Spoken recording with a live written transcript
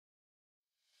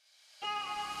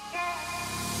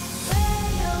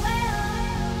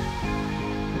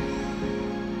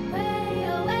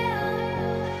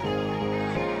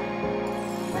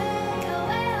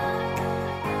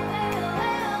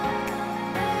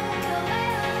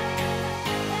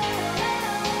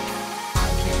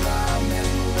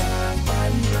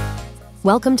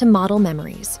Welcome to Model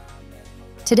Memories.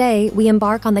 Today, we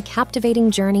embark on the captivating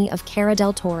journey of Cara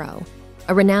del Toro,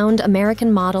 a renowned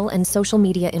American model and social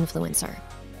media influencer.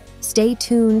 Stay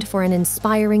tuned for an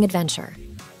inspiring adventure.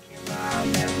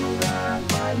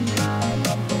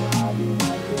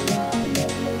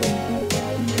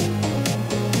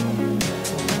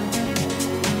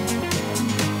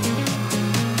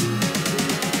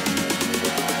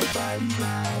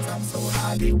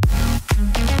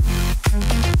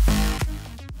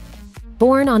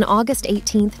 Born on August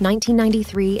 18,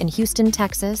 1993 in Houston,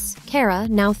 Texas, Cara,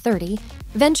 now 30,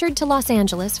 ventured to Los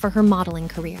Angeles for her modeling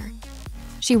career.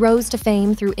 She rose to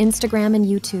fame through Instagram and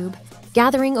YouTube,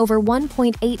 gathering over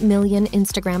 1.8 million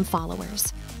Instagram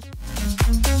followers.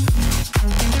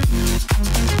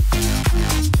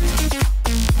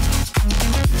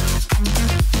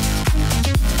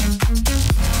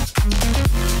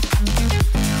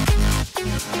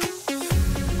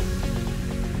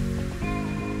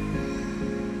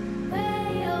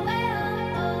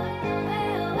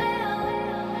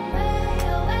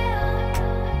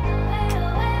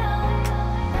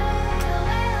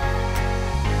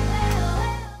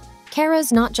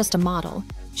 Cara's not just a model.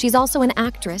 She's also an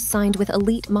actress signed with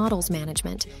Elite Models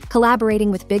Management,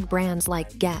 collaborating with big brands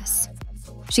like Guess.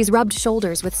 She's rubbed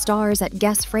shoulders with stars at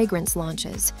Guess fragrance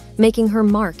launches, making her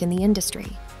mark in the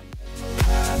industry.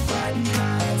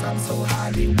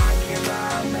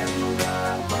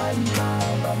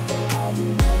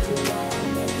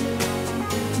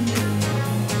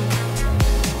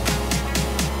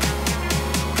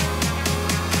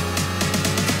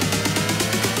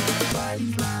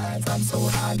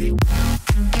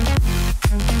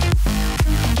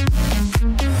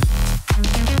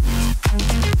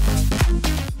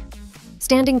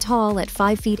 Standing tall at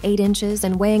 5 feet 8 inches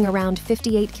and weighing around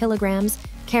 58 kilograms,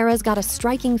 Cara's got a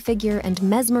striking figure and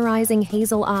mesmerizing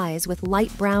hazel eyes with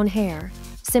light brown hair,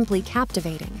 simply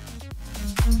captivating.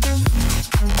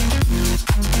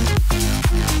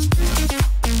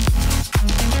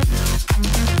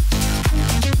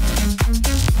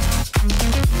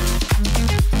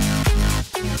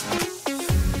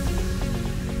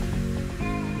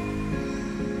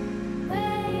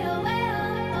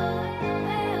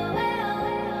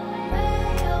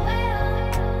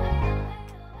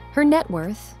 Her net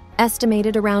worth,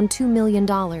 estimated around $2 million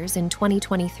in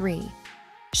 2023.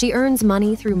 She earns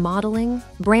money through modeling,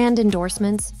 brand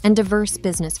endorsements, and diverse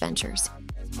business ventures.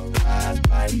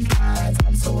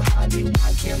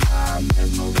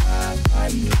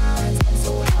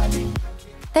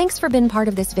 Thanks for being part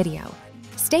of this video.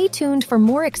 Stay tuned for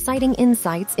more exciting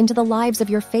insights into the lives of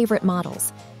your favorite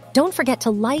models. Don't forget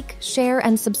to like, share,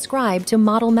 and subscribe to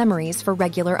Model Memories for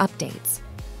regular updates.